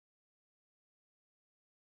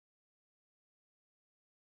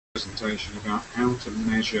presentation about how to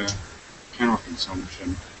measure power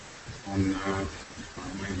consumption on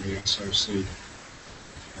mainly SoC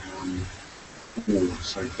boards,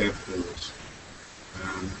 so dev boards.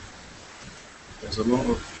 There's a lot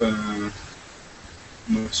of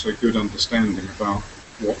not so good understanding about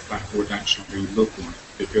what that would actually look like,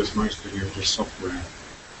 because most of you are just software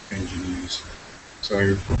engineers.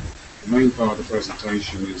 So the main part of the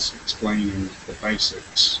presentation is explaining the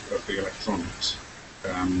basics of the electronics,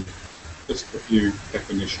 just a few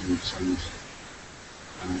definitions and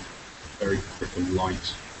very quick and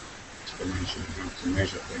light explanation of how to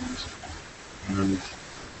measure things.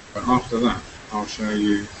 But after that, I'll show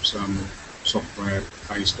you some software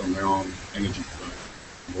based on the ARM energy flow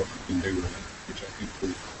and what you can do with it, which I think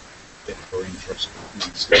will get very interesting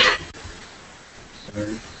next.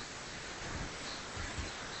 So,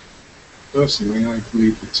 personally, I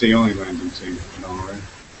believe the TI landing team at Linaro,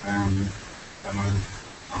 and I'm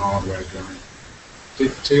a hardware guy.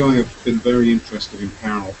 TI have been very interested in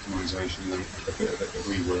power optimization and a bit of it that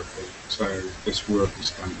we work with, so this work is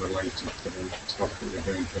kind of related to the stuff that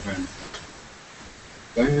we're doing for them.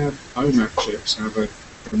 Their OMAP chips have a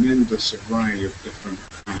tremendous array of different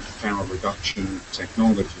power reduction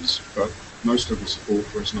technologies, but most of the support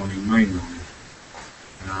for it's not in mainline.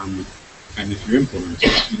 And if you implement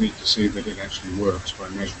it, you need to see that it actually works by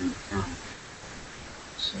measuring the power.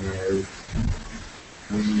 So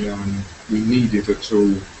we needed a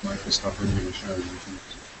tool like the stuff I'm going to show you.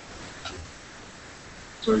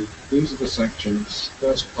 So these are the sections.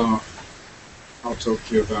 First part, I'll talk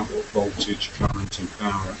to you about what voltage, current and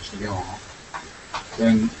power actually are.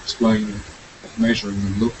 Then explain what measuring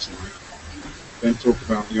them looks like. Then talk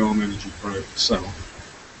about the ARM Energy Pro itself.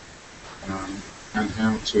 And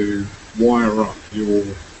how to wire up your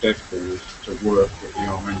dev board to work with the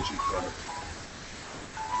ARM Energy Pro.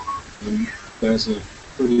 And there's a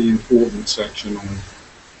pretty important section on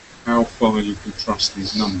how far you can trust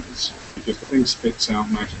these numbers, because the thing spits out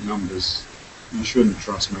magic numbers. You shouldn't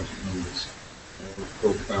trust magic numbers.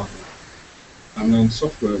 We'll talk about that. And then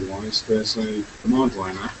software-wise, there's a command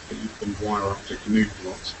line app that you can wire up to GNU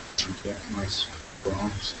plots and get nice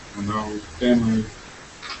graphs. And I'll demo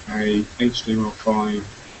a HTML5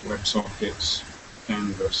 WebSockets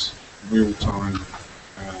canvas real-time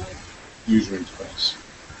user interface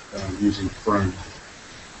using Chrome.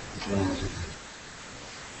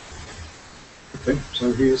 Okay,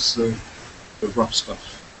 so here's the rough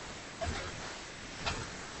stuff.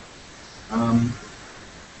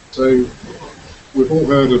 So we've all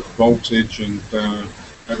heard of voltage, and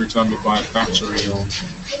every time you buy a battery or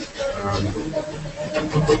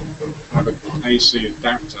have an AC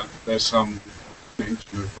adapter, there's some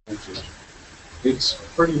mention of voltage. It's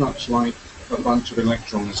pretty much like a bunch of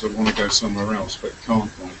electrons that want to go somewhere else but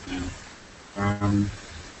can't right now.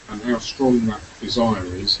 And how strong that desire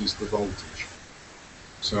is the voltage.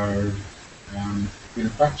 So in a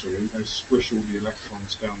battery, they squish all the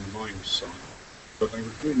electrons down the minus side, but they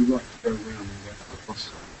would really like to go around and get the plus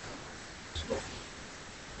side.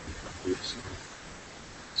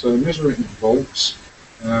 So measure it in volts.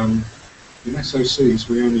 In SoCs,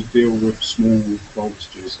 we only deal with small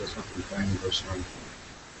voltages. There's nothing dangerous or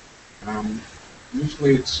anything.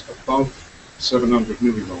 Usually it's above 700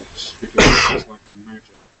 millivolts, because it's like the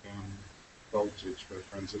magic voltage for a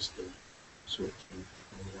transistor switch, and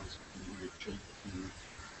otherwise it can be very cheap.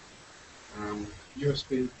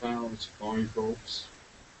 USB power is 5 volts.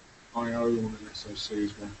 I/O on an SoC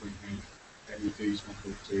is 1.8, LEDs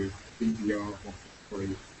 1.2, DDR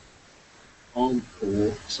 1.3. ARM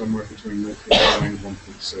core somewhere between 0.9 and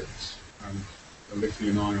 1.6, and the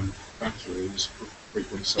lithium-ion battery is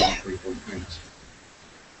 3.7, 3.8.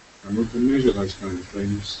 And we can measure those kind of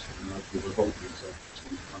things with a voltmeter.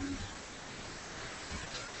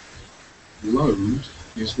 Load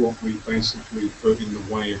is what we basically put in the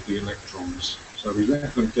way of the electrons. So we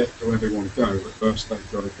let them get to where they want to go, but first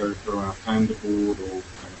they've got to go through our Panda board or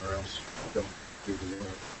whatever else to do the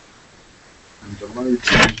work. And the load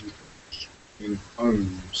is in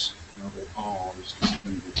ohms, or R is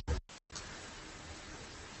just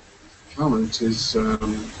current is a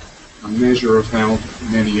measure of how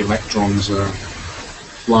many electrons are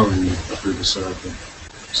flowing through the circuit.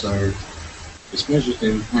 So it's measured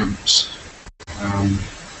in amps.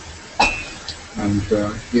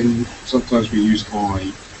 Sometimes we use I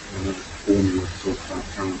in a formula to talk about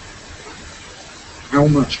current. How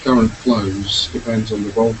much current flows depends on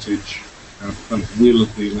the voltage and the will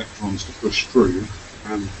of the electrons to push through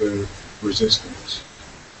and the resistance.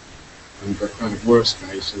 And the kind of worst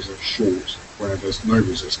case is a short where there's no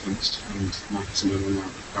resistance and maximum amount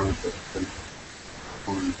of current that can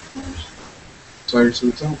find flows. So some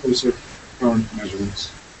examples of current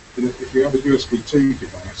measurements. If you have a USB2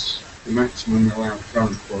 device, the maximum allowed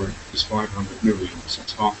current for it is 500 milliamps,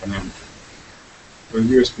 that's half an amp. For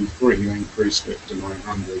USB 3, they increased it to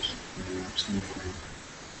 900 milliamps.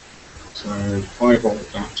 So 5 volt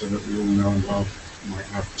adapter that we all know and love might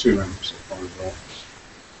have 2 amps at 5 volts.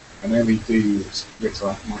 An LED that's lit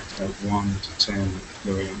up might take 1 to 10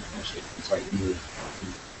 milliamps, actually it can take more.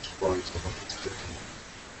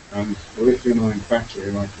 And a lithium-ion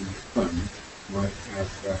battery like in the phone might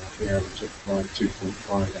have be able to provide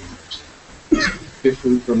 2.5 amps. It's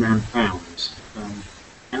different from amp hours.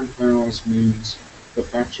 Amp hours means the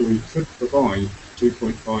battery could provide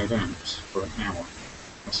 2.5 amps for an hour.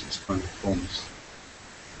 That's its kind of promise.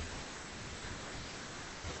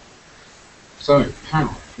 So,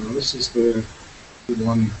 power. Now this is the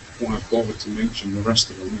one why I bothered to mention the rest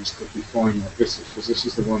of them, is to define what this is, because this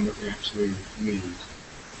is the one that we actually need.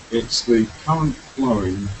 It's the current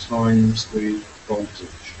flowing times the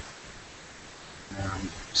voltage.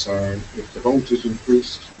 So if the voltage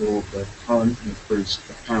increased or the current increased,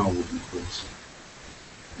 the power would increase.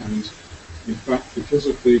 And in fact, because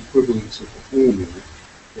of the equivalence of the formula,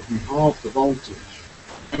 if we halve the voltage,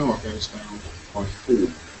 power goes down by 4.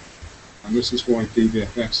 And this is why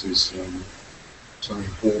DVFS is so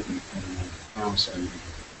important in power saving,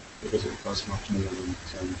 because it does much more than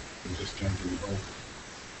just changing the voltage.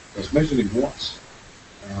 So it's measured in watts,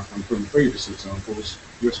 and from previous examples,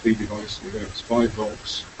 USB device, we have 5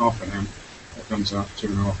 volts, half an amp, that comes out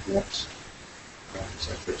 2.5 watts,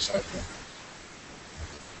 etc., etc.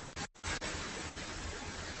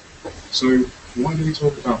 So why do we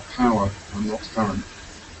talk about power and not current?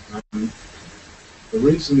 The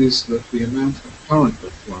reason is that the amount of current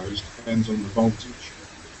that flows depends on the voltage.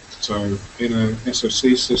 So in an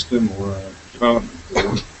SoC system or a development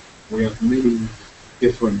board, we have many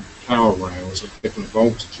different power rails at different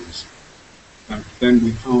voltages. And then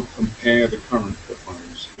we can't compare the current that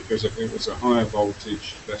flows, because if it was a higher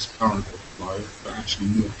voltage, less current would flow, but actually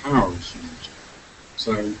more power is used.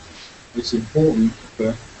 So it's important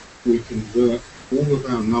that we convert all of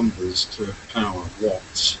our numbers to power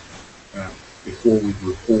watts before we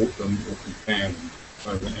report them or compare them,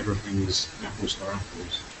 so that everything is apples to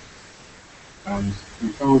apples. And we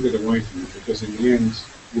can't get away from it, because in the end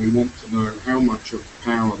we want to know how much of the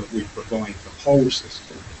power that we provide the whole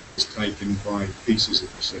system is taken by pieces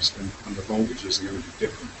of the system, and the voltages are going to be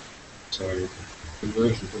different. So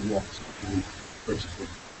conversion to watts is really critical.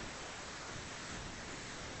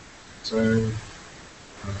 So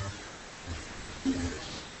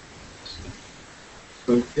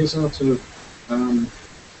here's how to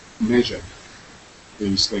measure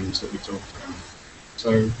these things that we talked about.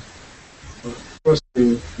 So first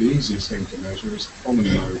thing, the easiest thing to measure is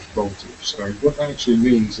common mode voltage. So what that actually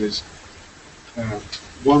means is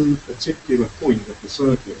one particular point of the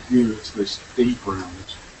circuit, here it's this D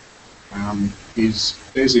ground, is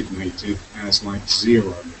designated as like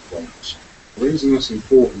 0 volts. The reason that's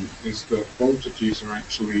important is that voltages are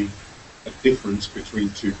actually a difference between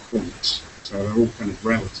 2 points, so they're all kind of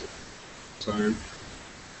relative. So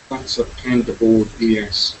that's a Panda board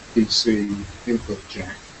ES DC input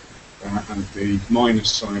jack, and the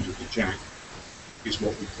minus side of the jack is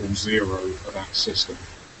what we call 0 of that system.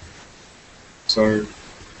 So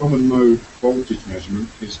common mode voltage measurement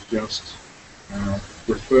is just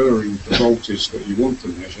referring the voltage that you want to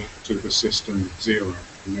measure to the system 0,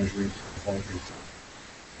 and measuring the voltage.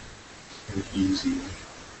 Very easy.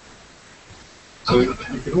 So you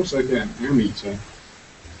can also get an ammeter,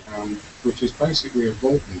 which is basically a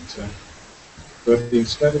voltmeter, but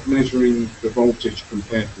instead of measuring the voltage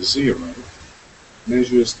compared to 0,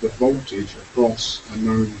 measures the voltage across a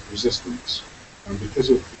known resistance. And because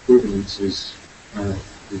of equivalences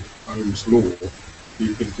with Ohm's law,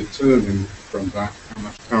 you can determine from that how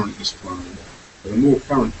much current is flowing. The more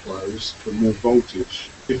current flows, the more voltage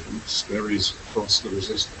difference there is across the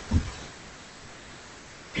resistor.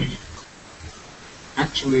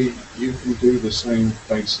 Actually, you can do the same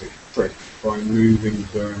basic trick by moving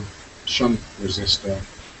the shunt resistor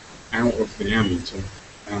out of the ammeter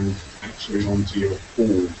and actually onto your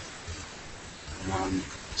board.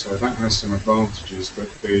 So that has some advantages, but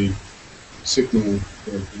the signal,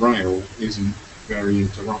 the rail, isn't very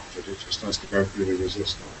interrupted, it just has to go through the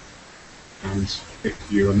resistor. And if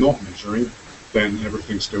you're not measuring, then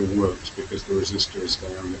everything still works because the resistor is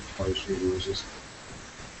there and it flows through the resistor.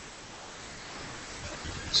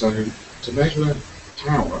 So to measure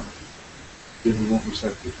power, given what we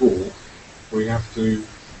said before, we have to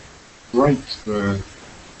break the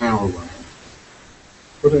power rail,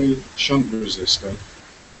 put a shunt resistor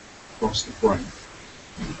across the break,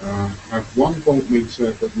 have one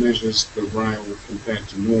voltmeter that measures the rail compared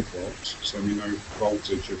to north volts, so we know the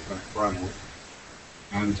voltage of that rail,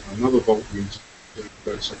 and another voltmeter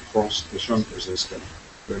that's across the shunt resistor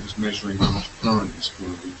that is measuring how much current is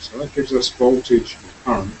flowing. So that gives us voltage and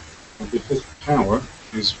current, and because power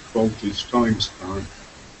is voltage times current,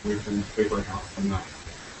 we can figure it out from that.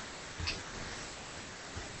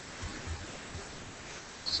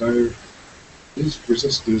 So these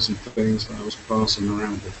resistors and things that I was passing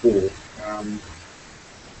around before,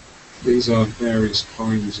 these are various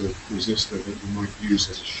kinds of resistor that you might use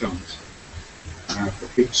as a shunt. The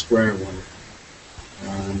big square one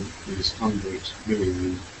is 100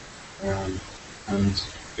 milliohm, and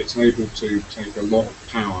it's able to take a lot of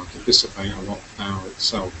power, to dissipate a lot of power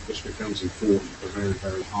itself, which becomes important for very,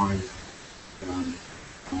 very high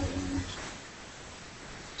power lines.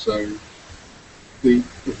 So the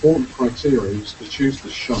important criteria is to choose the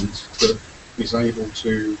shunt that is able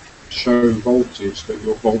to show voltage that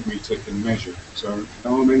your voltmeter can measure. So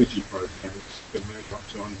ARM Energy Pro can measure up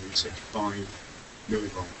to 165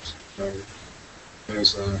 millivolts. So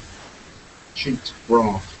there's a cheat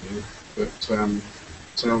graph here that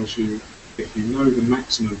tells you if you know the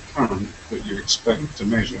maximum current that you expect to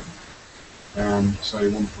measure, say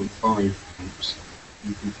 1.5 amps,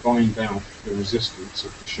 you can find out the resistance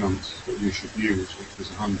of the shunt that you should use, which is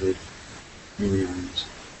 100 milliamps,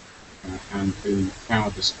 and the power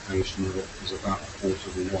dissipation of it is about 1/4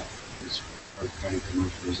 of a watt, is okay for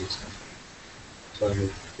most resistors. So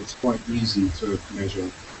it's quite easy to measure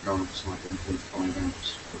currents like 1.5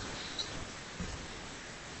 amps.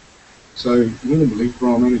 So normally for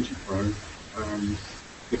ARM Energy Pro,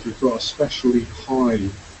 if you've got a especially high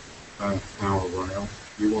power rail,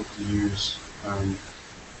 you want to use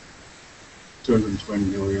 220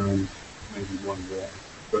 milliohm, maybe 1 watt.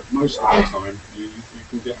 But most of the time, you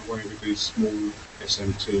can get away with these small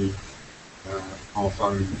SMT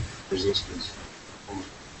half-ohm resistors.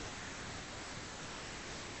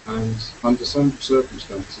 And under some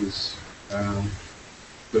circumstances,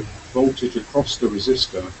 the voltage across the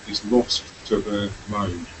resistor is lost to the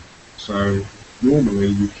load. So normally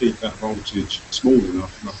you keep that voltage small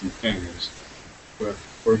enough, nothing cares. But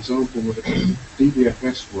for example, with a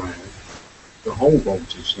DVFS rail, the whole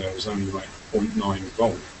voltage there is only like 0.9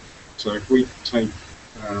 volt. So if we take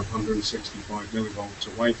 165 millivolts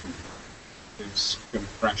away from it, it's going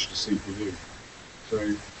to crash the CPU.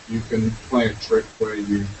 So you can play a trick where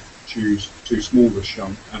you choose too small a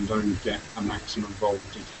shunt and only get a maximum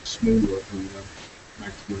voltage smaller than the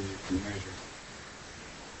maximum you can measure.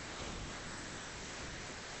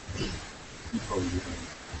 You probably don't.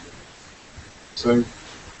 So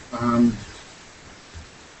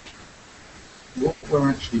what we're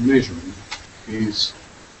actually measuring is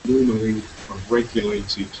normally a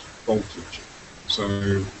regulated voltage.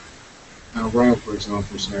 So our rail, for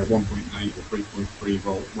example, say a 1.8 or 3.3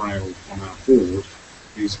 volt rail on our board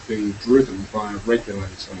is being driven by a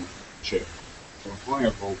regulator chip. So a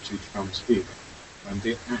higher voltage comes here, and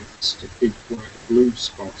it acts to keep where the blue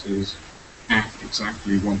spot is at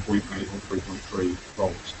exactly 1.8 or 3.3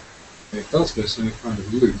 volts. And it does this in a kind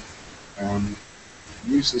of loop.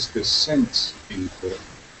 Uses the sense input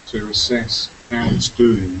to assess how it's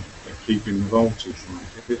doing at keeping the voltage right.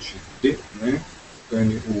 If it should dip there,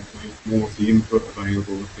 then it will make more of the input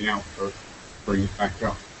available at the output, bring it back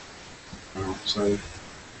up. So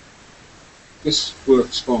this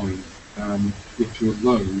works fine if your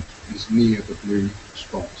load is near the blue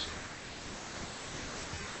spot.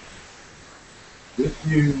 If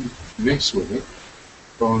you mess with it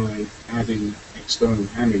by adding external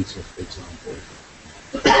ammeter, for example,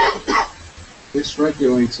 this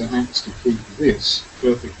regulator acts to keep this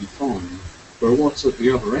perfectly fine, but what's at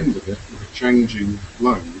the other end of it, with a changing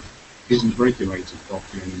load, isn't regulated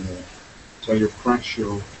properly anymore. So you'll crash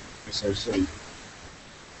your SoC.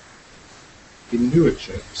 In newer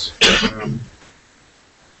chips,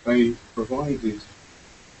 they provided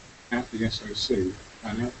at the SoC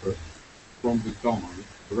an output from the die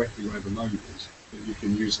directly where the load is that you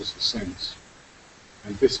can use as a sense.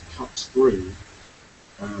 And this cuts through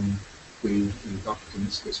the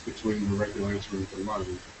inductance that's between the regulator and the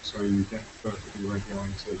load, so you get perfectly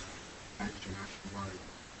regulated action at the load.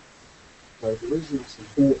 So the reason that's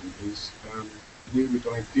important is we would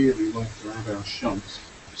ideally like to have our shunts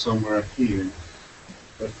somewhere here,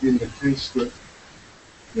 but in the case that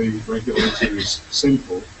the regulator is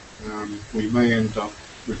simple, we may end up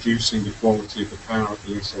reducing the quality of the power of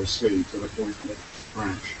the SoC to the point that it will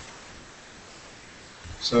crash.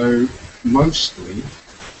 So mostly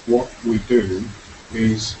what we do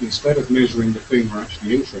is, instead of measuring the thing we're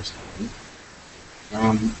actually interested in,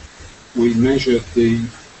 we measure the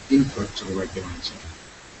input to the regulator.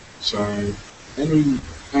 So any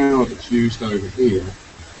power that's used over here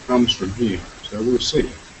comes from here, so we'll see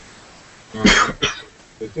it.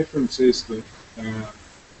 The difference is that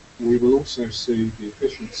we will also see the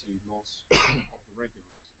efficiency loss of the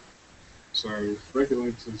regulator. So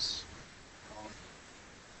regulators are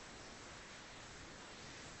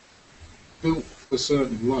built for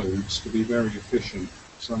certain loads to be very efficient,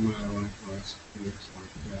 somewhere like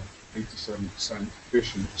 87%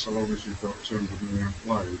 efficient, so long as you've got 200 milliamp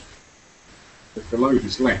load. If the load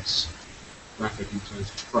is less, rapidly turns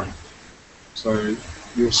to crap. So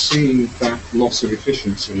you're seeing that loss of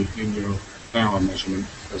efficiency in your power measurement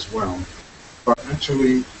as well. But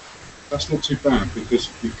actually, that's not too bad, because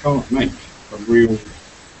you can't make a real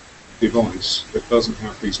device that doesn't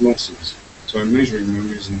have these losses. So measuring them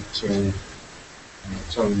isn't telling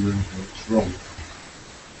you anything that's wrong.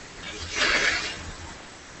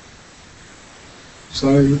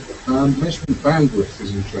 So measuring bandwidth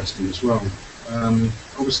is interesting as well.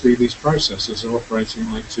 Obviously these processors are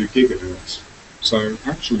operating like 2 gigahertz. So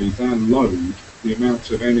actually their load, the amount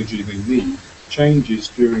of energy they need, changes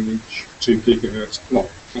during each 2 gigahertz clock.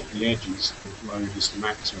 At the edges, the load is the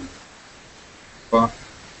maximum. But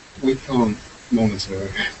we can't monitor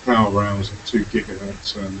power hours at 2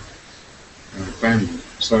 gigahertz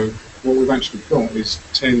bandwidth. So what we've actually got is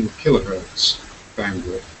 10 kilohertz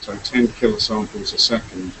bandwidth, so 10 kilosamples a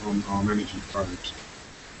second on our energy probes.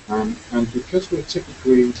 And because we're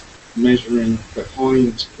typically measuring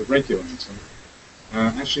behind the regulator,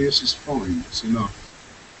 actually this is fine, it's enough.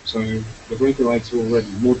 So the regulator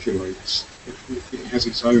already modulates, it has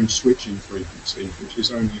its own switching frequency, which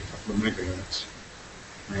is only a couple of megahertz.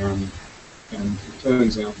 And it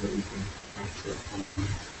turns out that we can capture it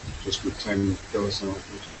just with 10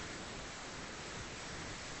 kilosamples.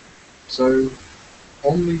 So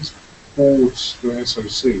on these boards, the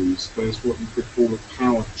SoCs, there's what you could call a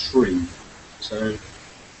power tree. So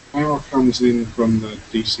power comes in from the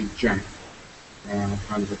DC jack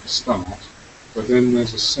kind of at the start, but then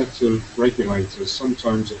there's a set of regulators,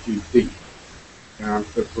 sometimes a few deep,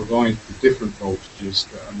 that provide the different voltages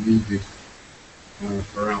that are needed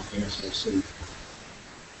throughout the SoC.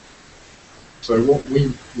 So what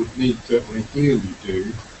we would need to ideally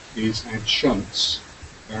do is add shunts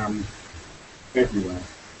everywhere.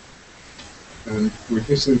 And with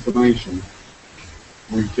this information,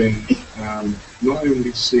 we can not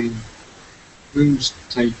only see who's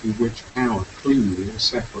taking which power cleanly and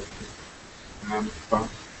separately, but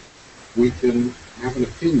we can have an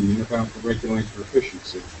opinion about the regulator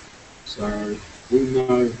efficiency. So we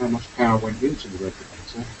know how much power went into the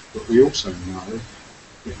regulator, but we also know,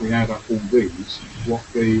 if we add up all these, what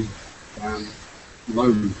the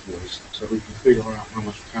load was. So we can figure out how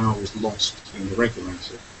much power was lost in the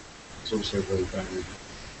regulator. It's also very valuable.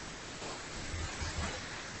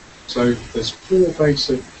 So there's 4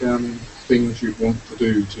 basic things you want to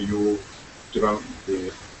do to your development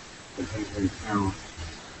gear for handling power.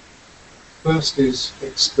 First is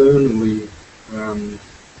externally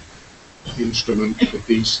instrument the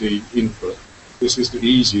DC input. This is the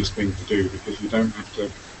easiest thing to do because you don't have to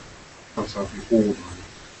cut up your board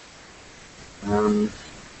line.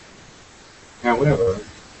 However,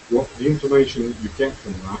 what the information that you get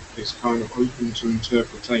from that is kind of open to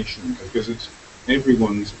interpretation, because it's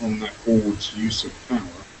everyone's on that board's use of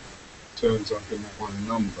power turns up in that one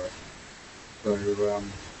number. So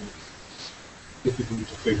it's difficult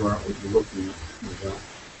to figure out what you're looking at with that.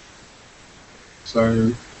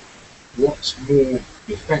 So what's more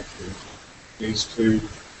effective is to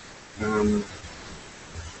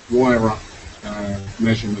wire up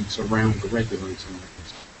measurements around the regulator.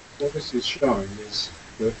 What this is showing is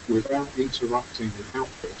that without interrupting the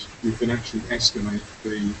output, you can actually estimate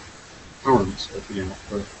the current of the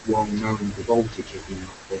output while knowing the voltage of the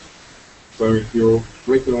output. So if your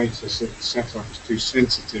regulator set up is too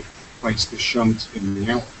sensitive to place the shunt in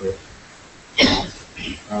the output,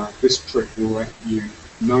 this trick will let you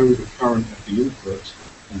know the current of the input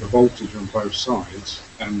and the voltage on both sides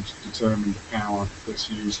and determine the power that's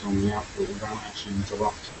used on the output without actually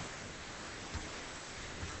interrupting.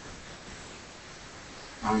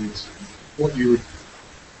 And what you would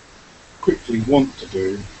quickly want to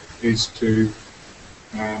do is to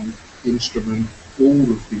instrument all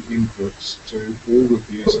of the inputs to all of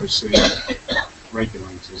the SoC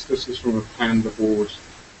regulators. This is from a Panda board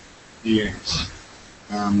ES.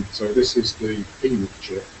 So this is the PMIC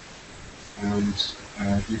chip, and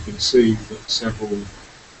you can see that several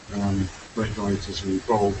regulators are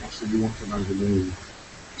involved. Actually, you want to know the name.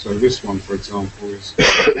 So this one, for example, is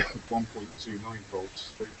 1.29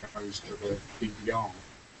 volts that goes to the PDR.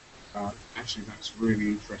 Actually, that's a really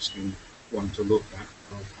interesting one to look at.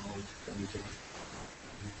 I'll go into that.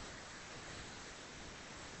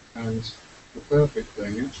 And the perfect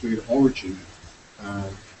thing, actually, the Origin uh,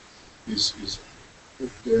 is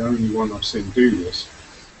the only one I've seen do this.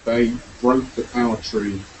 They broke the power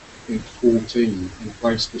tree into 14 and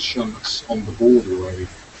placed the shunts on the board array,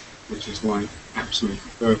 which is like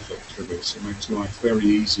absolutely perfect for this. It makes life very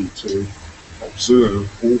easy to observe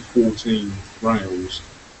all 14 rails,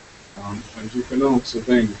 and you can answer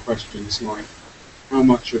then questions like how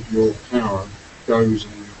much of your power goes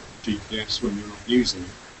on GPS when you're not using it.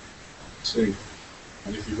 See,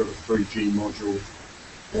 and if you've got a 3G module,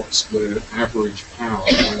 what's the average power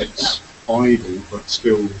when it's idle but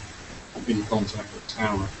still in contact with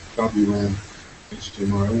tower, WM,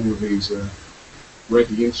 HDMI, all of these are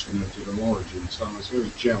ready instrumented on Origin, so I was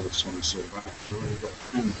very jealous when I saw that. I really got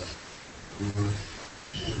Panda.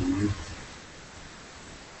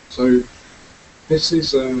 So this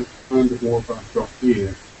is kind of what I've got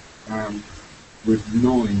here, with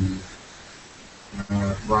 9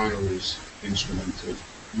 rails instrumented,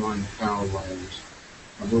 9 power rails,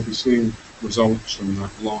 and we'll be seeing results from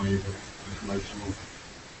that live later on.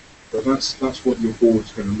 But that's what your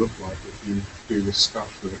board's going to look like if you do this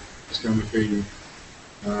stuff with it. It's going to be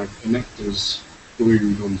connectors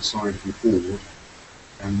glued on the side of your board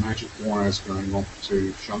and magic wires going off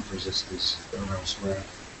to shunt resistors that are elsewhere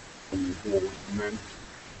on your board, and then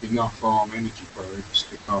enough arm energy probes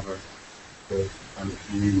to cover the kind of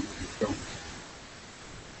view that you've got.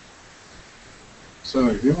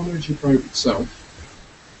 So the arm energy probe itself,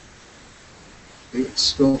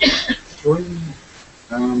 it's got 3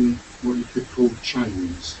 what you could call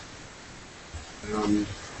channels.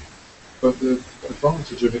 But the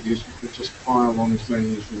advantage of it is you can just pile on as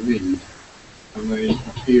many as you need, and they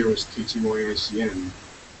appear as TTY ACN.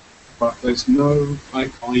 But there's no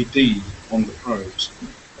ID on the probes.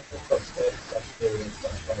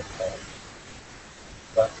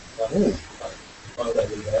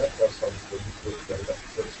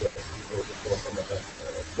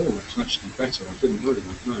 Oh, that's actually better. I didn't know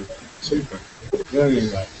that. No, super.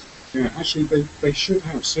 Yeah. Actually, they should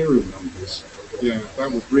have serial numbers. Yeah,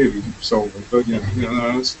 that would really solve it. But yeah,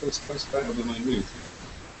 no, that's better than I knew.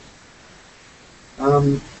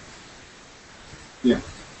 Yeah,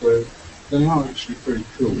 so they are actually pretty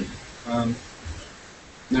cool.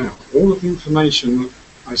 Now, all of the information that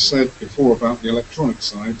I said before about the electronic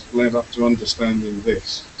side led up to understanding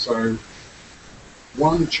this. So,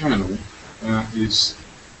 one channel is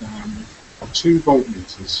 2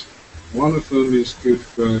 voltmeters. One of them is good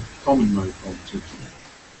for common mode voltage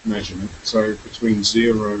measurement, so between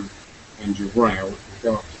 0 and your rail, you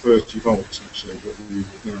go up to 30 volts actually, but we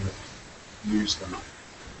would never use that.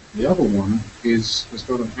 The other one has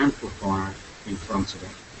got an amplifier in front of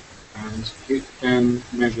it, and it can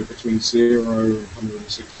measure between 0 and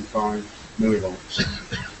 165 millivolts,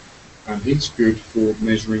 and it's good for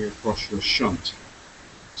measuring across your shunt.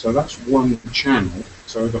 So that's one channel,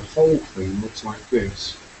 so the whole thing looks like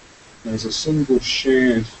this. There's a single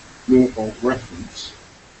shared 0-volt reference,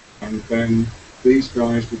 and then these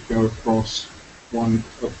guys would go across one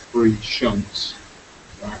of 3 shunts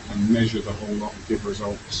and measure the whole lot and give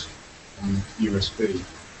results on USB.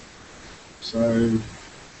 So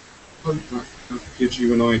I hope that gives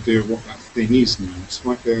you an idea of what that thing is now. It's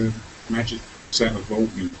like a magic set of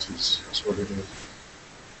voltmeters, that's what it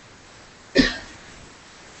is.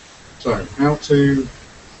 So, how to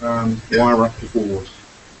wire up your board.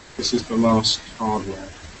 This is the last hardware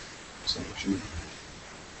section.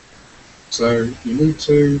 So you need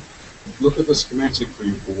to look at the schematic for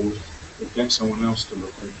your board, or get someone else to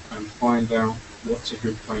look at it, and find out what's a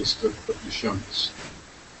good place to put your shunts.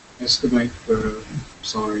 Estimate the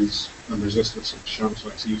size and resistance of the shunt, so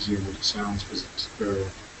it's easier than it sounds because it's a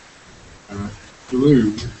curve.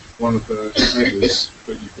 Glue one of the headers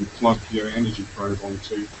that you can plug your energy probe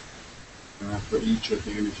onto for each of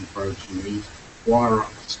the energy probes you need. Wire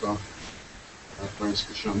up stuff, place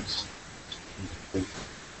the shunts.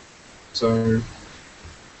 So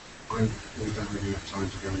we don't really have time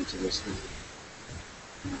to go into this.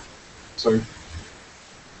 So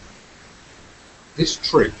this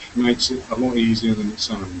trick makes it a lot easier than it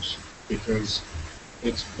sounds, because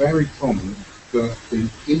it's very common that the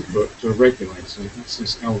input to a regulator, that's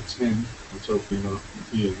this L10 I'm talking about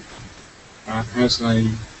here, has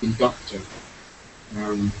a inductor.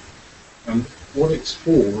 And what it's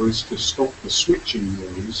for is to stop the switching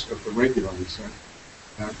noise of the regulator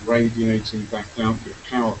radiating back out your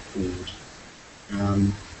power cord.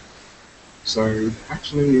 So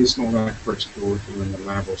actually it's not that critical if you're in the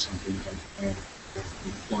lab or something, you don't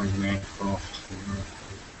flying an aircraft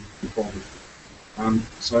or body.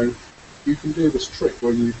 So you can do this trick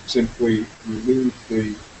where you simply remove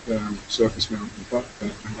the surface mount inductor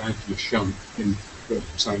and add your shunt in the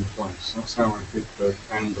same place. That's how I did the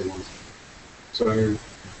handle on it. So if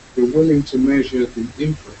you're willing to measure the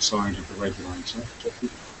input side of the regulator, which I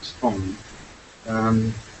think is fine,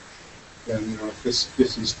 then this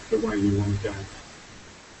is the way you want to go.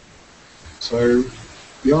 So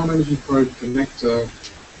the ARM Energy Probe connector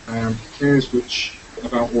cares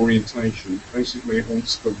about orientation. Basically, it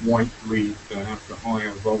wants the white lead to have the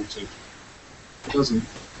higher voltage. It doesn't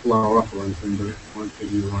blow up or anything, but it won't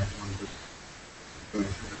give you the right number.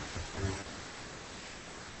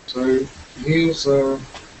 So here's a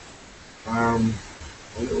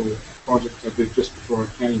little project I did just before I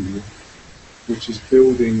came here, which is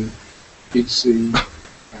building DC,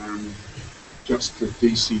 just the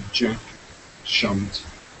DC jack shunt.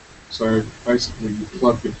 So basically you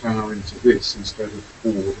plug your power into this instead of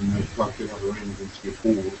the board, and then plug the other end into your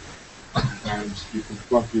board, and you can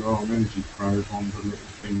plug your ARM Energy Probe on the little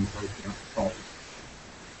thing poking up the top.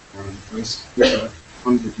 This is a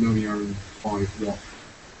 100 milliohm 5 watt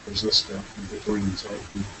resistor in between, so it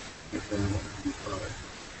can get down what you probe.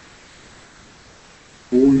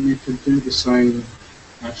 Or you can do the same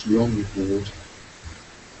actually on the board.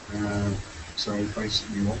 So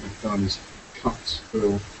basically what we've done is cut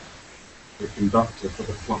the conductor for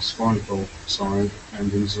the plus 5 volt side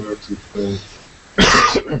and inserted the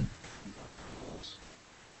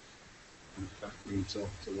and that leads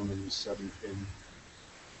off to one of these 7-pin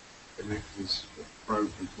connectors that the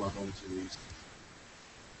probe can plug onto these.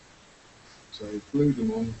 So glue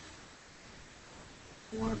them on,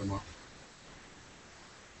 wire them up,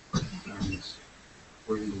 and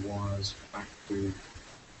bring the wires back to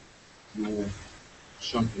your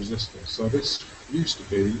shunt resistor. So this used to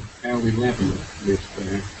be L11 lid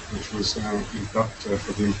there, which was our inductor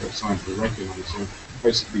for the input side of the regulator.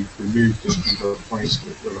 Basically removed it and replaced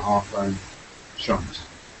it with a half-ohm shunt,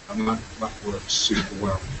 and that works super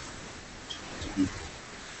well.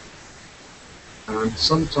 And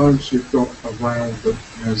sometimes you've got a valve that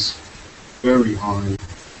has very high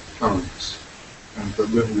currents, and the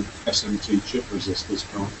little SMT chip resistors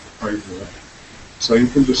can't cope with it. So you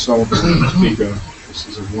can just solder a bigger. This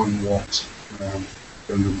is a 1 watt,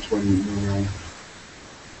 120 milliamp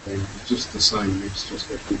thing. It's just the same, it's just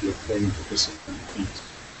a bigger thing to dissipate heat.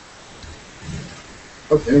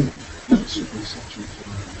 Okay, that should be section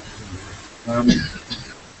 4.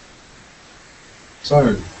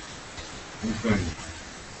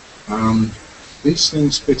 These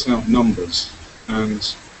things spit out numbers,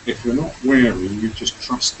 and if you're not wary, you just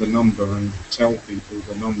trust the number and tell people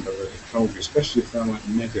the number that it told you, especially if they're like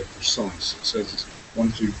mega precise. It says it's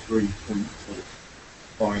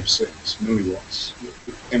 123.456 milliwatts.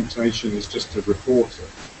 The temptation is just to report it,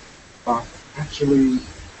 but actually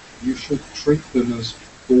you should treat them as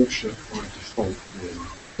bullshit by default,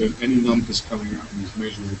 really. Any numbers coming out in these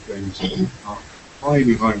measuring things are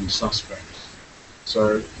highly, highly suspect.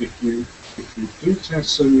 So if you do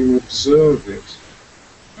tests and you observe it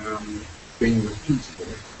being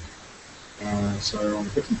repeatable, so on a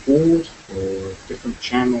different board or a different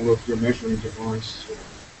channel of your measuring device, or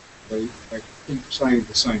they keep saying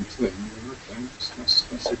the same thing, then okay,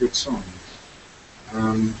 that's a good sign.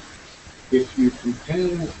 If you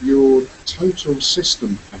compare your total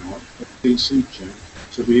system power of DC jack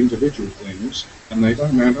to the individual things, and they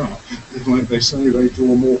don't add up, like they say they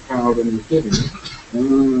draw more power than you're giving it.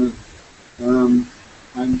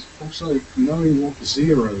 And also, knowing what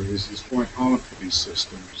zero is quite hard for these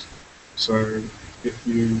systems. So if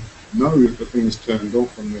you know that the thing's turned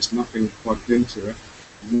off and there's nothing plugged into it,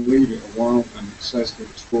 you leave it a while and it says that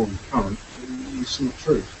it's drawing current, it's not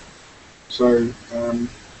true. So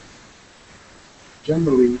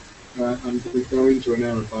generally, and we'll go into an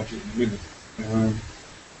error budget in a minute,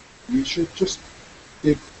 you should just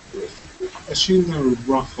assume they're a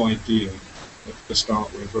rough idea to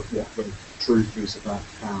start with of what the truth is about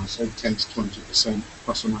power, say 10 to 20%,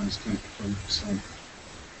 plus or minus 10 to 20%.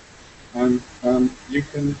 And you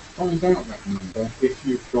can find out that number if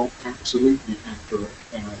you've got absolutely accurate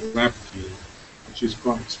lab gear, which is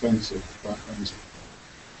quite expensive, but is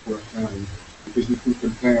worth having, because you can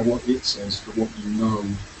compare what it says to what you know.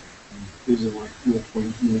 These are like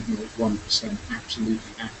 0.001%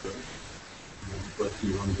 absolutely accurate for a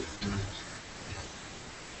few hundred pounds.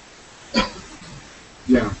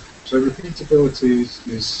 Yeah, so repeatability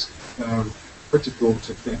is critical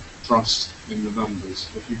to get trust in the numbers.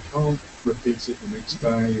 If you can't repeat it the next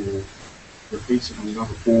day, or repeat it on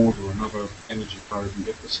another board or another energy probe and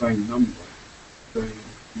get the same number, then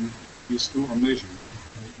it's not a measurement.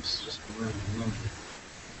 It's just a random number.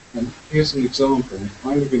 And here's an example.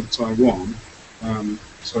 I live in Taiwan,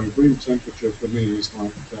 so room temperature for me is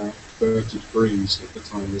like 30 degrees at the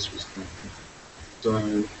time this was taken.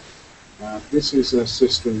 So this is a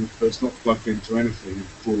system that's not plugged into anything,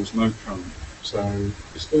 it draws no current. So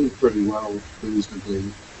it's doing pretty well, reasonably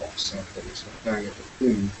offset, but it's okay at the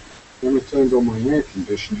beginning. Then I turned on my air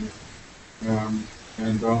conditioning,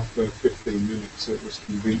 and after 15 minutes it was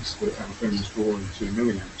convinced that our thing was drawing 2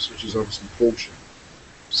 milliamps, which is obviously bullshit.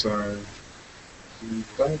 So you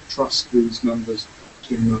don't trust these numbers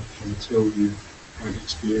too much until you've had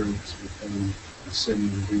experience with them and seen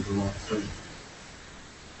them do the right thing.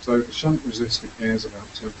 So the shunt resistor cares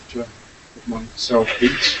about temperature. It might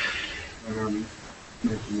self-heat,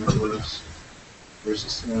 making that worse. There's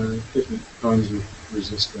different kinds of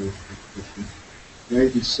resistor. The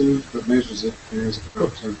ADC that measures it cares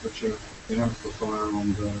about temperature. The amplifier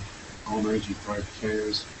on the ARM AG probe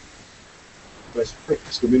cares. There's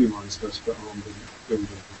tricks to minimise this, but ARM didn't do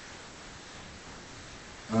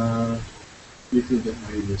that. You can get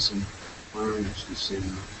alias, and I haven't actually seen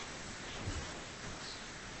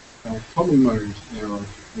that. Common mode error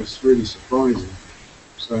was really surprising.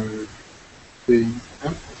 So the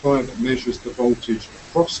amplifier that measures the voltage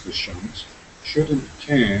across the shunt shouldn't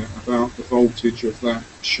care about the voltage of that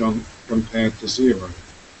shunt compared to zero.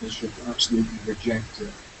 It should absolutely reject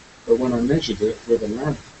it. But when I measured it with a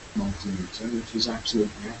lab multimeter, which is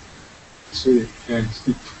absolutely accurate, you see it cares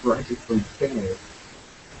radically care.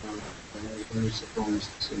 I was very surprised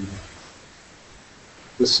to see that.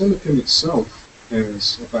 The silicon itself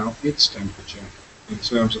cares about its temperature in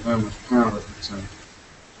terms of how much power it will take.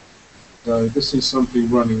 So this is something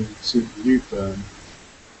running CPU burn.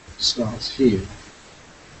 Starts here,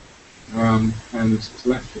 and it's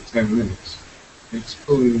left for 10 minutes. It's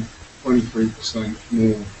pulling 23%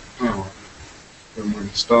 more power than when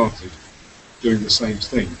it started, doing the same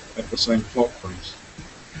thing at the same clock rate,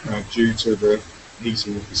 due to the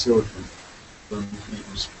heating of the silicon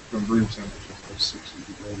from room temperature to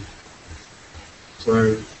 60 degrees.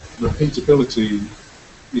 So repeatability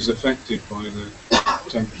is affected by the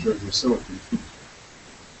temperature of the silicon.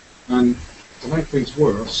 And to make things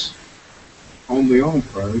worse, on the ARM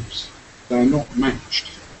probes, they're not matched.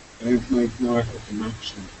 They have made no effort to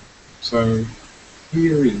match them. So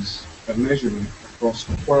here is a measurement across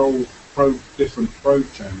 12 different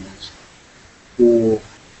probe channels for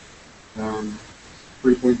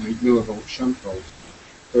 3.8 millivolt shunt voltage.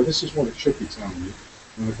 So this is what it should be telling you,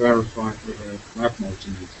 and I verified with a lab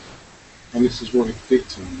multimeter. And this is what it did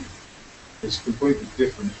tell me. It's completely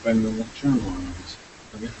different depending on what channel I'm on.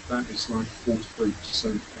 And that is like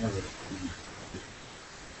 43% error.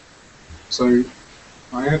 So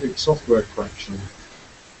I added software correction,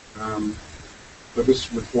 but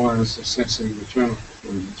this requires assessing the channel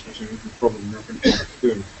performance, which I'm probably not going to be able to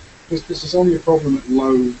do. This is only a problem at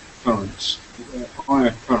low currents. At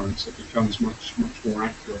higher currents, it becomes much more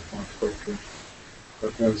accurate quite quickly,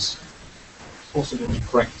 but there's possible to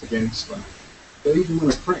correct against that. But even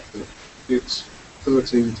when I correct it, it's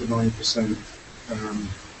 13 to 9%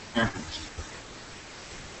 average.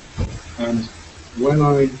 And when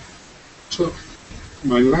I took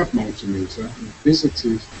my lab multimeter and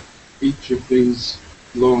visited each of these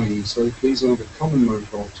lines, so these are the common mode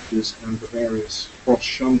voltages and the various cross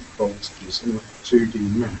shunt voltages in the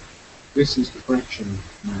 2D map. This is the correction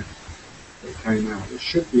map that came out. It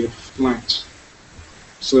should be a flat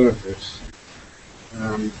surface,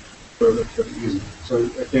 but it isn't. So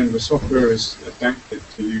again, the software is adapted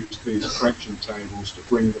to use these correction tables to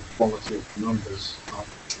bring the quality of the numbers up.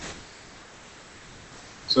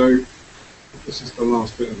 So this is the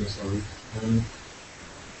last bit of this line.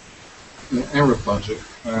 The error budget.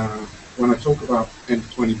 When I talk about 10 to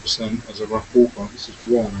 20% as a rough ballpark, this is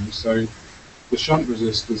why. So the shunt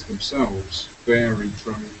resistors themselves vary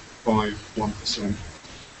from 1%.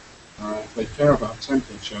 They care about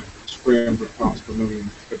temperature. It's 300 parts per million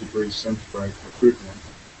per degree centigrade equivalent.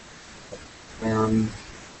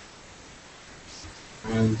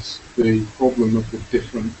 And the problem of the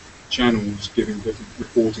different channels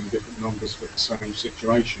reporting different numbers for the same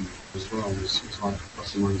situation as well is like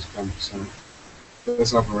plus or minus 10%.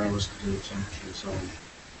 There's other errors to do with temperature and so on.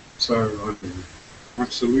 So I mean,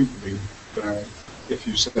 absolutely, if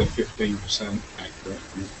you said 15% accurate,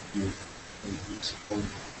 you disappoint.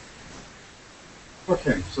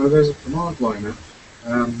 Okay, so there's a command line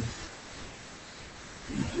app.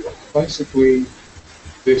 Basically,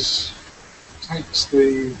 this takes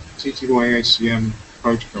the TTY ACM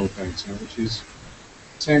protocol data, which is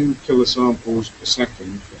 10 kilosamples per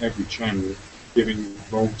second for every channel, giving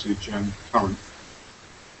voltage and current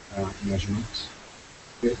measurements.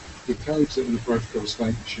 It encodes it in the protocol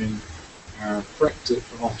state machine, correct it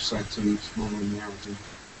for offset and non-linearity,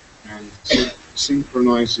 and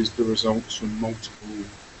synchronizes the results from multiple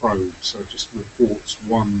probes, so it just reports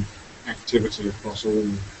one activity across all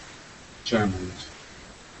channels.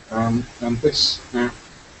 And this app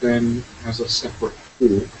then has a separate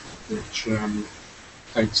fork which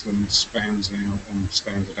takes them, spans out and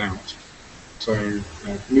standard out. So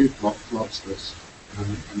Blue Plot plots this,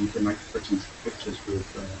 and you can make pretty pictures with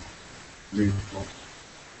Blue Plot.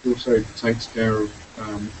 It also takes care of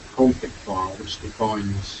config file, which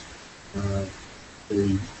defines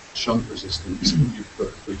the shunt resistance that you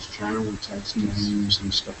put for each channel, and takes names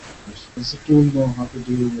and stuff like this. Does the tool know how to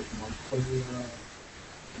deal with multiple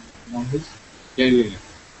numbers? Yeah.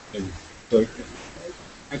 So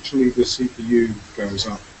actually the CPU goes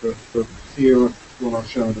up, but here, what I'll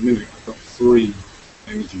show in a minute, I've got 3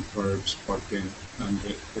 energy probes plugged in, and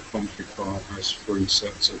the config file has 3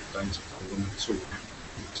 sets of data for them. It's all happening.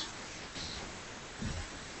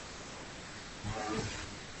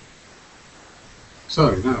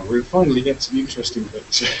 So now we'll finally get to the interesting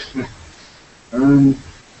bit.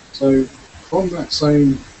 So from that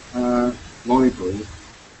same library,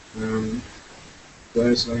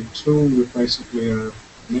 there's a tool with basically a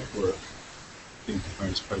network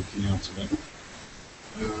interface poking out of it,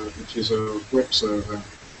 which is a web server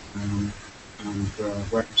and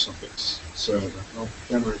WebSockets server. I'll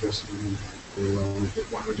demo this in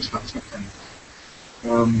while we just have that.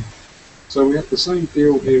 So we have the same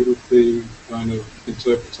deal here with the kind of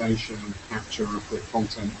interpretation and capture of the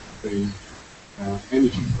content of the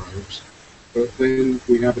energy probes, but then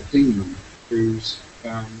we have a daemon who's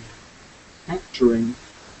capturing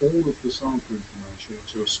all of the sample information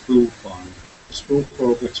to a spool file. The spool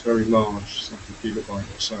file gets very large, it's like a gigabyte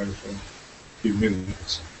or so for a few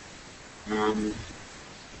minutes,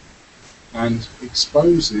 and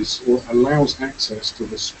exposes or allows access to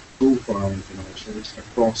the spool file information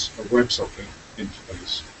across a WebSocket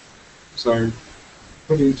interface. So,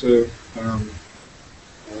 put into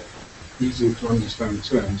easy to understand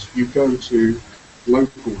terms, you go to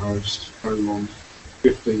localhost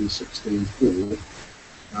 :15.16.4.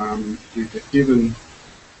 You get given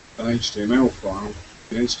an HTML file.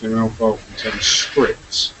 The HTML file contains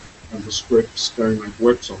scripts, and the scripts go and make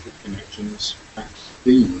WebSocket connections back to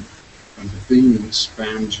the daemon, and the daemon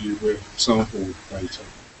spams you with sample data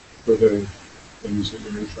for the things that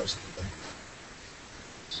you're interested in.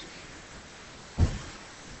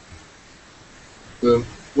 The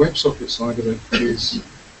WebSocket side of it is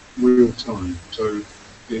real time, so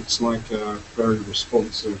it's like a very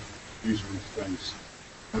responsive user interface.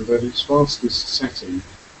 And at its fastest setting,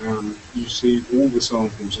 you see all the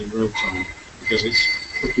samples in real time because it's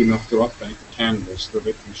quick enough to update the canvas that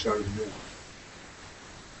it can show them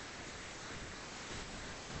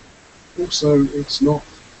all. Also, it's not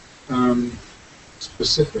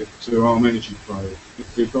specific to ARM Energy Pro.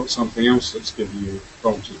 If you've got something else that's giving you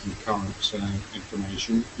voltage and current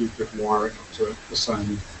information, you could wire it up to the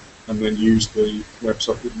same and then use the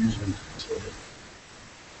WebSocket user interface for it.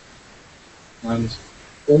 And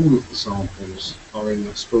all of the samples are in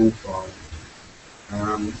the spool file,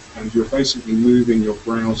 and you're basically moving your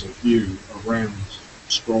browser view around,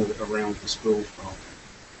 scroll around the spool file.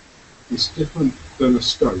 It's different than a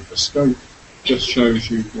scope. A scope just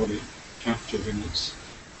shows you what it captured in its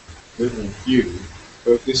little view,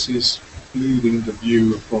 but this is moving the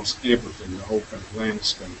view across everything, the whole kind of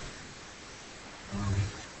landscape.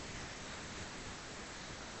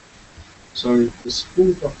 So the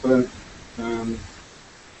spool buffer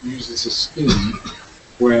uses a scheme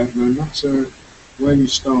where no matter where you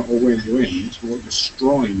start or where you end, what your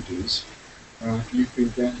stride is, you can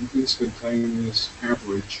get an instantaneous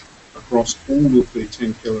average across all of the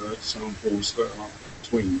 10 kilohertz samples that are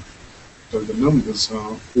between. So the numbers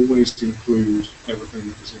are always include everything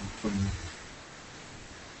that is in between.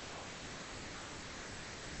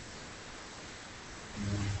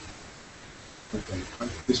 Okay,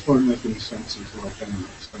 this won't make any sense until I demo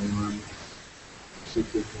it, so see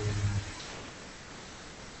if we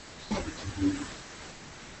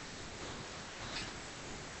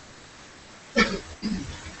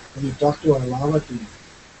Can you talk to our lava team?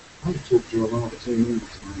 I talk to a lot of team all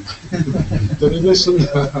the time. Did he listen?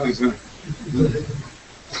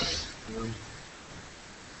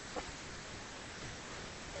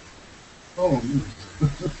 Oh,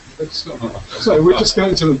 that's not. So we're just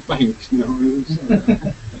going to the bank now.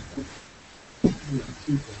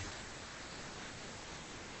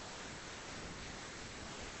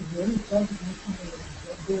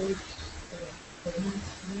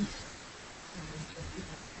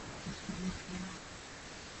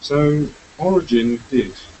 So Origin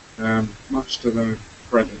did, much to their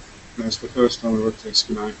credit, That's the first time I looked at a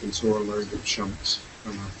schematic and saw a load of shunts,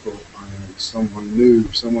 and I thought, someone knew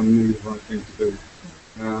the right thing to do.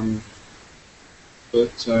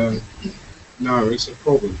 But no, it's a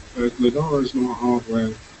problem. Linaro is not a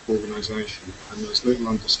hardware organisation, and there's little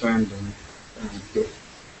understanding that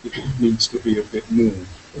it needs to be a bit more.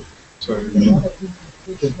 So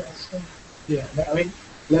yeah, I mean,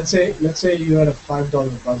 let's say you had a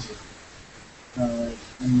 $5 budget,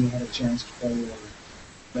 and you had a chance to tell your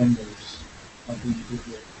vendors how do you do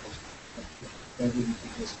it, where would you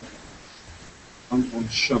think this on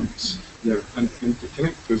shunts, yeah, and the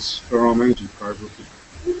connectors for our Energy Probe would be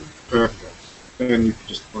perfect. Then you could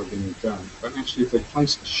just plug in and go. But actually, if they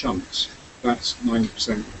place the shunts, that's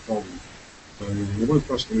 90% of the problem. So it won't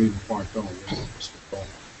cost them even $5. It's just a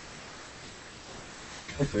problem.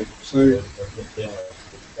 Okay, so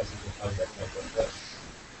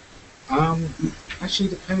actually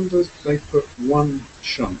the Pandas, they put one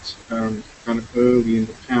shunt kind of early in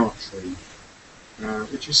the power tree,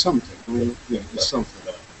 which is something. I mean, yeah, it's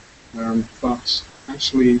something. But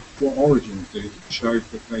actually, what Origin did showed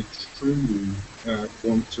that they truly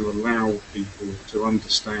want to allow people to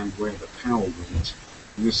understand where the power went.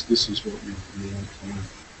 And this is what you want to know.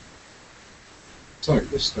 So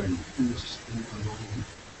this thing.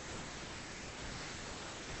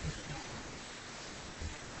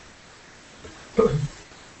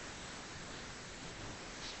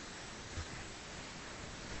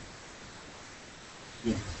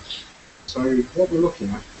 Yeah. So what we're looking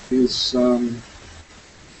at is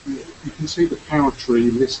you can see the power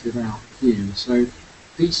tree listed out here. So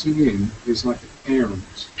DCN is like the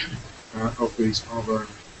parent of these other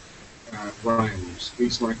rails.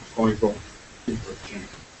 He's like a 5-volt input jack.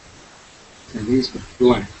 And here's the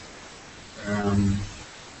black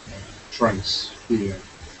trace here.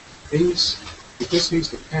 Because he's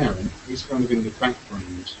the parent, he's kind of in the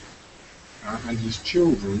background, and his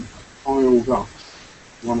children are piled up,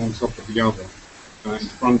 one on top of the other, in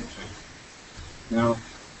front of him. Now,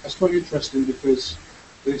 that's quite interesting because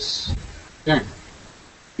this gap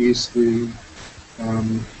is the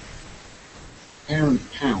parent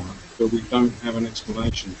power that we don't have an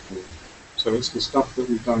explanation for. So it's the stuff that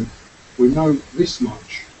we know this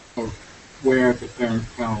much of where the parent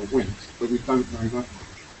power went, but we don't know that much.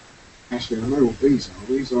 Actually, I know what these are.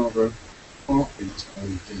 These are the heartbeat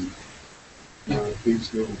LED.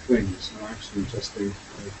 These little things are actually just the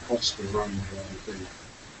cost of running the LED.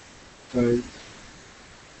 So,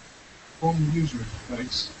 on the user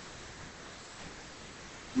interface,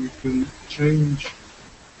 we can change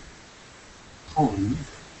time.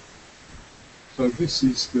 So this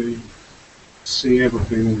is the see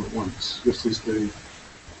everything all at once. This is the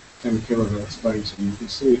 10 kilohertz phase, and you can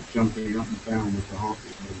see it jumping up and down with the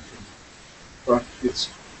heartbeat movement. But it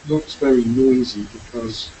looks very noisy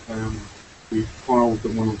because we've piled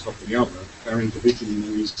them one on top of the other. Their individual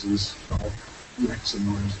noises are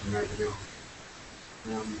maximised and everything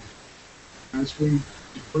else. As we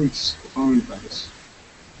decrease the time base,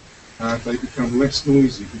 they become less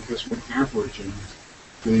noisy because we're averaging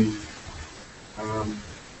the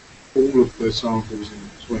all of the samples in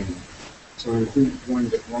between. So if we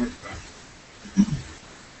wind it like that,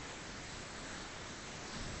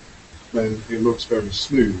 then it looks very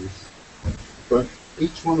smooth. But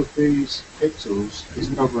each one of these pixels is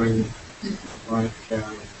covering like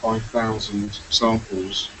 5,000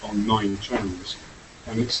 samples on 9 channels,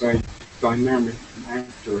 and it's a dynamic and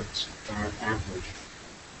accurate average.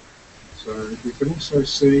 So you can also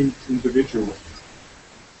see individual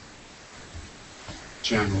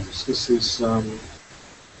channels. This is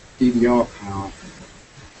DDR power,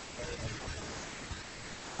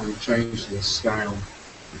 and change the scale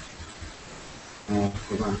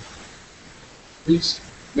for that. These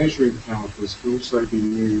measuring calipers can also be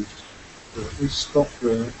moved. If we stop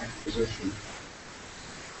the acquisition,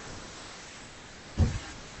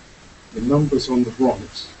 the numbers on the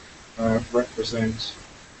right represent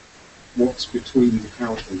what's between the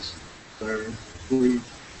calipers. So if we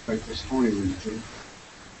take this high region,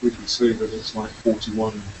 we can see that it's like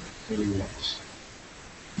 41 milliwatts,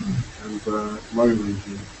 and low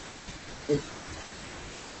region.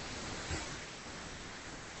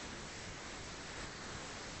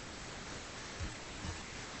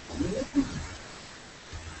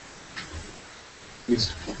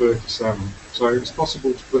 Is 37. So it's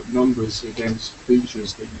possible to put numbers against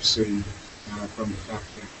features that you see from the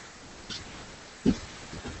capture.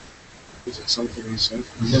 Is it something he said?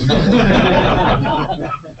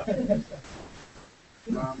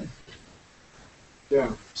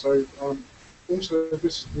 Yeah, so also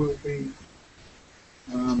this will be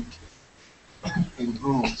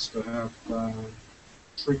enhanced to have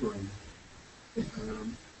triggering.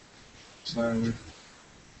 So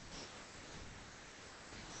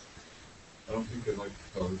I don't think they like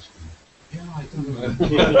the colors. yeah, I don't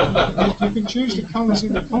know. You can choose the colours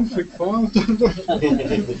in the config file.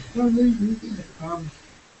 Don't need.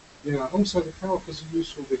 Yeah, also the calipers are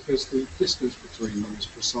useful because the distance between them is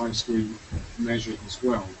precisely measured as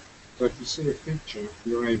well. So if you see a feature,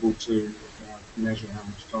 you're able to measure how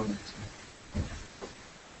much time it's taken.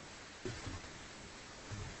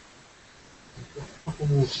 A couple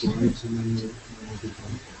more slides and then we'll be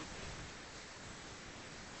done.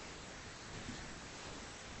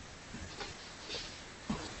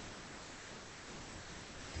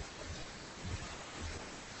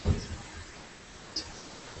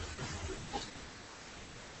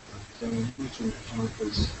 Measuring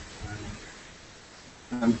calipers.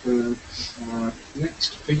 And the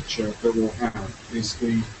next feature that we'll have is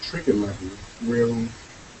the trigger level will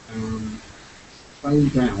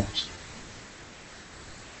fade out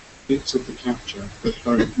bits of the capture that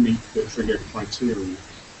don't meet the trigger criteria.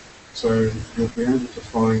 So you'll be able to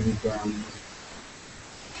find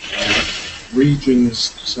regions,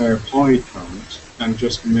 say, of high current and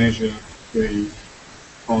just measure the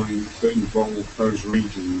time that involve those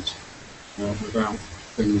regions without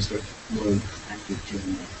things that weren't active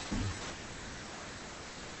during that time.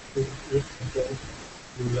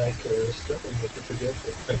 You like stuff and what you forget,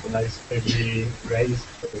 recognize every raise.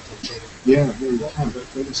 Yeah, you can, but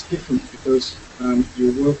it's different because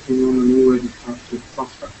you're working on an already captured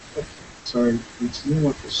buffer. So it's more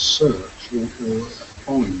like a search or a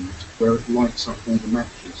find where it lights up all the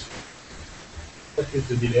matches. What is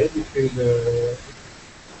the delay between the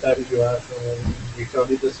time you have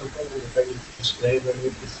recorded or something and the time you display when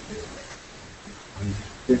it is?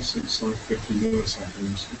 Yes, it's like 50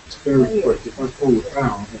 milliseconds. It's very quick. If I pull the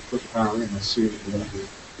power, I put the power in, I see it immediately.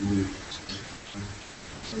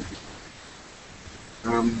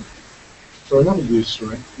 So another use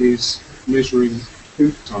for it is measuring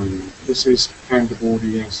boot timing. This is kind of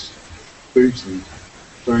ODS booting.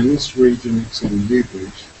 So in this region it's in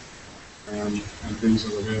U-boot, and these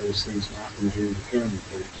are the various things that happen during the kernel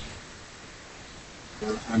boot.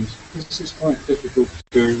 And this is quite difficult to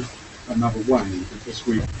do another way because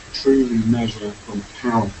we truly measure from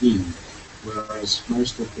power in, whereas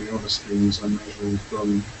most of the other streams are measuring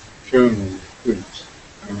from kernel boot,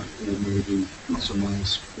 or maybe some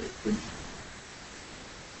minus bit.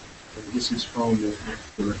 But this is far more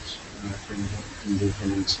accurate from what we can do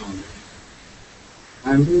from inside.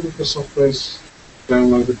 And all of the software's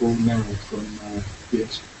downloadable now from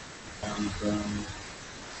Git, and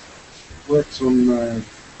works on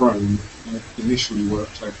Chrome. It initially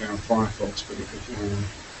worked okay on Firefox, but it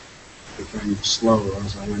became slower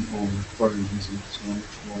as I went on. Chrome isn't so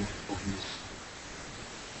much more obvious.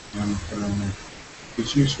 And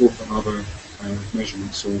it's useful for other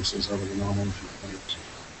measurement sources other than our monitoring codes.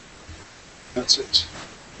 That's it.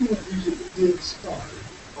 The expired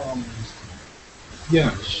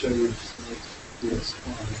Yeah. shows the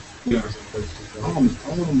expired. Yeah.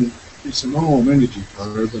 ARM, it's an ARM energy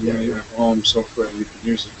code, and when you have ARM software, you can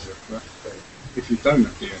use it for that. But if you don't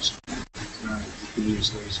have DS, you can use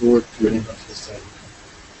these, or if you That's the same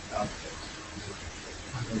output.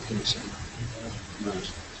 I don't think so. No.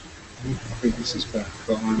 I think this is better,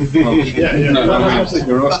 but Yeah. No, No, actually,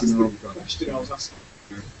 you're asking the wrong guy. Question I was asking.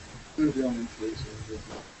 Yeah. Early on in Freezer,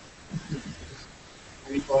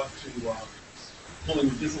 we got to pulling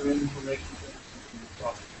different information from the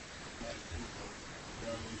product.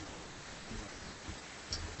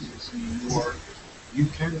 You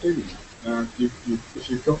can do that. If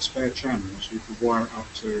you've got spare channels, you can wire it up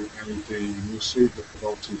to LED, and you'll see that the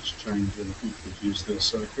voltage change, and you could use this,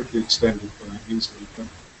 so it could be extended for that easily. But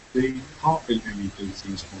the heartbeat LED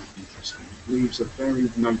thing is quite interesting. It leaves a very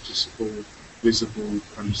noticeable, visible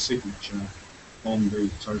kind of signature on the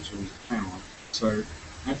total power. So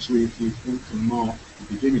actually, if you want to mark the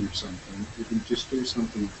beginning of something, you can just do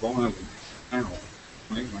something violent with power,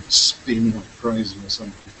 like spin like crazy or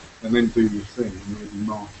something, and then do your thing and maybe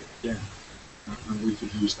mark it again. And we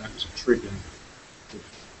could use that as a trigger.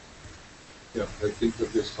 Yeah, I think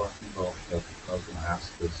that this talking about that I was going to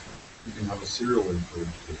ask is you can have a serial input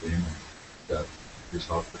into the daemon that your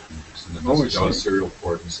software can use, and then message out a serial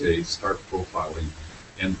port and say start profiling,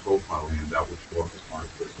 end profiling, and that would show up as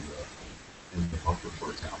markers in the buffer,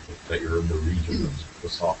 for example, that you're in the region of the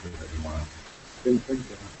software that you want to. Didn't think of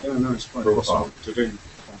that. Yeah, no, it's quite Profile. possible to do.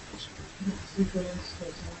 Quite possible.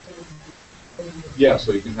 Yeah,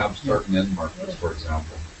 so you can have start and end markers, for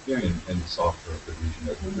example, Yeah. in the software for region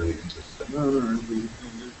that you're really interested in. No,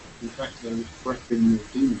 in fact, prepping the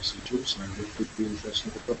D message also would be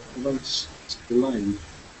interesting, but although it's delayed,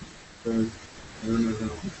 so I don't know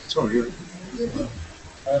how. Sorry, Um,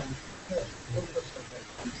 yeah, one question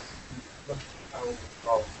like,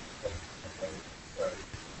 how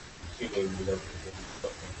dealing with everything.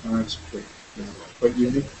 that's quick. Yeah. But you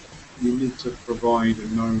need to provide a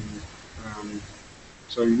known.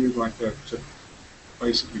 So you need like to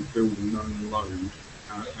basically build a known load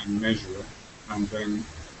and measure it, and then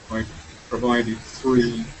I provided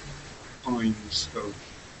 3 kinds of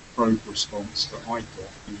probe response that I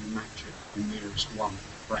got, and you match it to the nearest one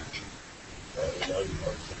fraction.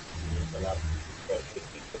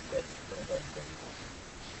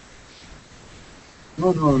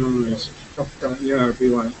 No, it's yeah, it'd be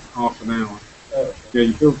like half an hour. Yeah,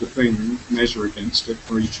 you build the thing, measure against it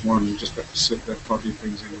for each one, you just have to sit there plugging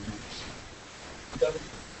things in again.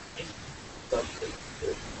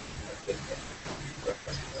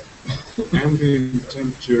 Ambient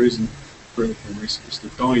temperature isn't critical, it's the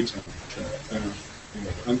dye temperature.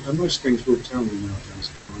 And most things will tell you nowadays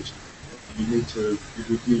the dye temperature. You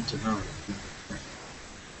would need to know it.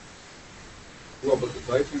 Well, but the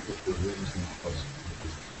dye temperature really is not close.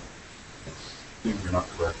 You're not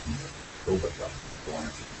correct in the build-up that.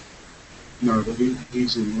 No, but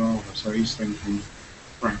he's in lava, so he's thinking,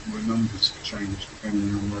 crap, my numbers change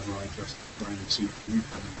depending on whether I just play and see if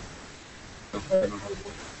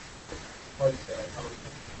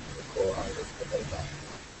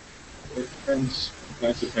it depends.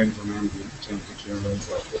 That depends on ambient temperature.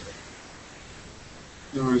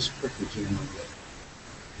 No, it's pretty general.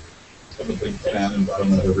 Have a big fan in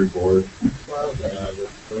front of every board.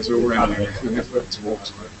 There's already an effort towards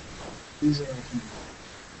it. These are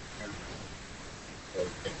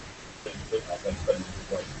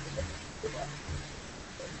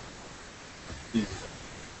yeah.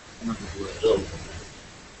 Nothing works.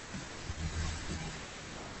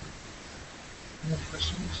 Any other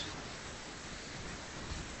questions?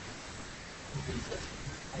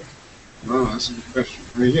 Oh, that's a good question.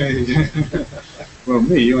 Yeah. Well,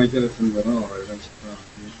 me, I did it from Linaro. That's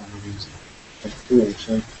easy. That's cool.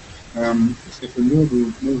 So, if a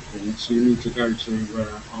model movement, so you need to go to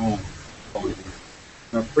ARM finder.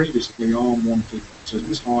 Now, previously, ARM wanted to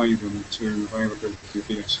tie them to availability of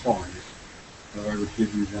BS5. They would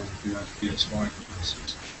give you one if you had BS5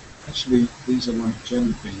 classes. Actually, these are like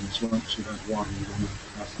gem things. Once you have one, you're going to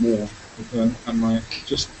have more. And like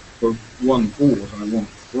just for one board, I want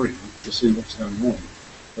 3 to see what's going on.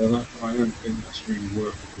 So that, I don't think that's really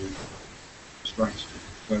workable strategy.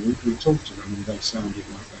 So we talked to them, and they sounded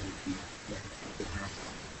like they would be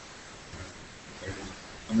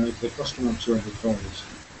and they cost around $200.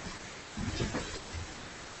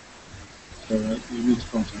 So you need to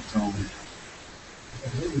contact Arm.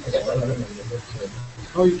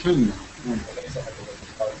 Oh, you can now.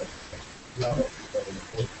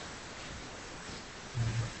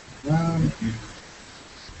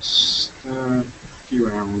 A few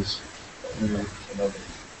hours.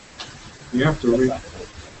 You have to read.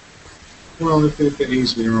 Well, if it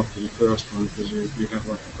easier after the first one, because you have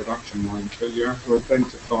like a production line, but you have to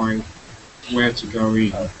identify where to go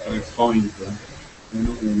in and find them. They're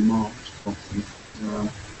not all marked properly.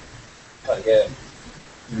 Yeah.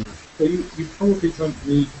 But you probably don't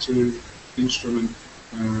need to instrument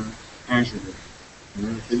Azure. You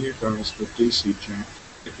know, for you guys, the DC jack,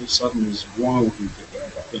 if it suddenly is wildly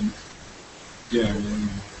different, then yeah.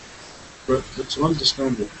 But to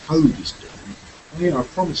understand what code is doing, yeah, I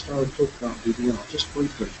promised I would talk about DDR just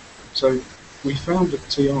briefly. So we found at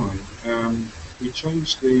TI, we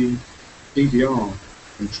changed the DDR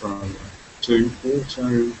controller to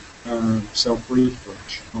auto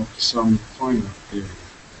self-refresh after some timeout period.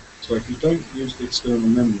 So if you don't use the external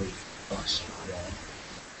memory bus for a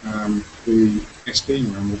while, the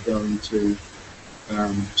SD-RAM will go into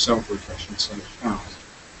self-refresh and save power.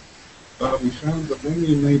 But we found that when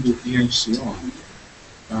we enabled the HCI,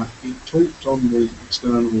 it talked on the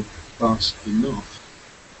external bus enough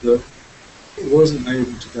that it wasn't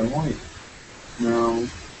able to go either. Now,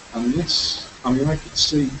 unless, I mean, I could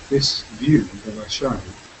see this view that I showed,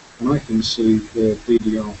 and I can see the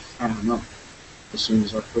DDR fan up as soon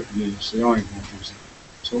as I put the HCI modules in.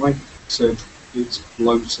 So I said it's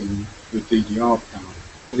bloating the DDR power.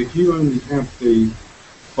 But if you only have the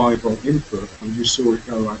 5-volt input and you saw it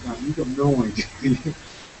go like that, you've got no idea.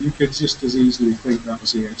 You could just as easily think that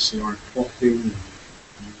was the HCI clocking, and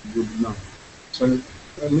you wouldn't know. So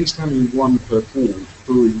at least having one per board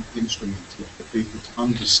fully instrumented for people to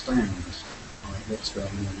understand what's going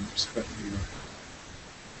on. Expecting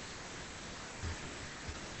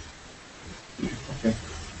okay.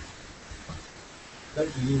 That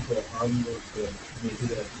you use the arm with the maybe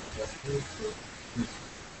that adjustment for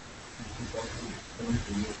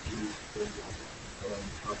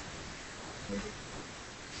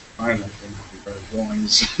I don't think it'd be very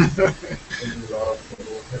wise.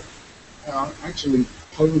 Actually,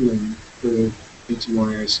 polling the PTY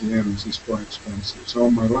ACMs is quite expensive. So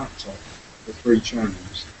on my laptop, the 3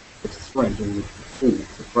 channels, the thread or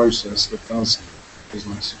the process that does it is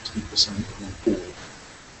like 60% on board.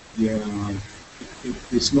 Yeah,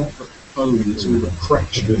 it's not the polling, it's all the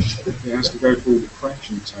correction. It has to go through the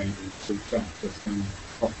correction table to factor thing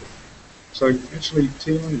properly. So actually,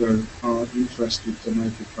 Linaro are interested to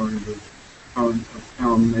make a kind of current of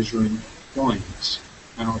power measuring appliance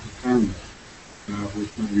out of the camera.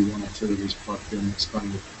 With maybe 1 or 2 of these plugged in, it's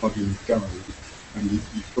kind of plug-in go, and you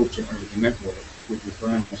filter it over the network with your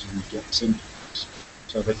browser and you get the syntax.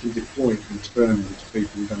 So they can deploy it internally to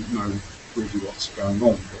people who don't know really what's going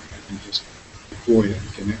on, but they can just deploy it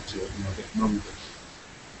and connect to it and they'll get numbers.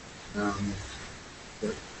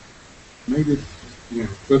 But maybe,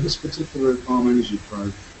 for this particular ARM Energy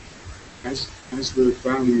probe, as the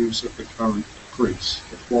values of the current increase,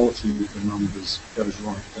 the quality of the numbers goes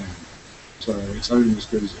right down. So it's only as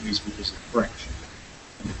good as it is because of the correction,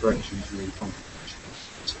 and the correction is really computational.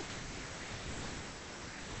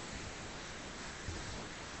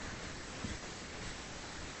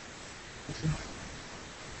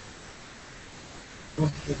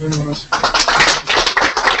 Well, if anyone else.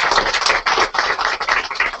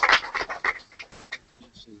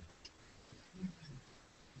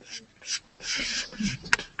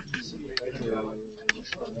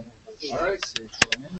 All right.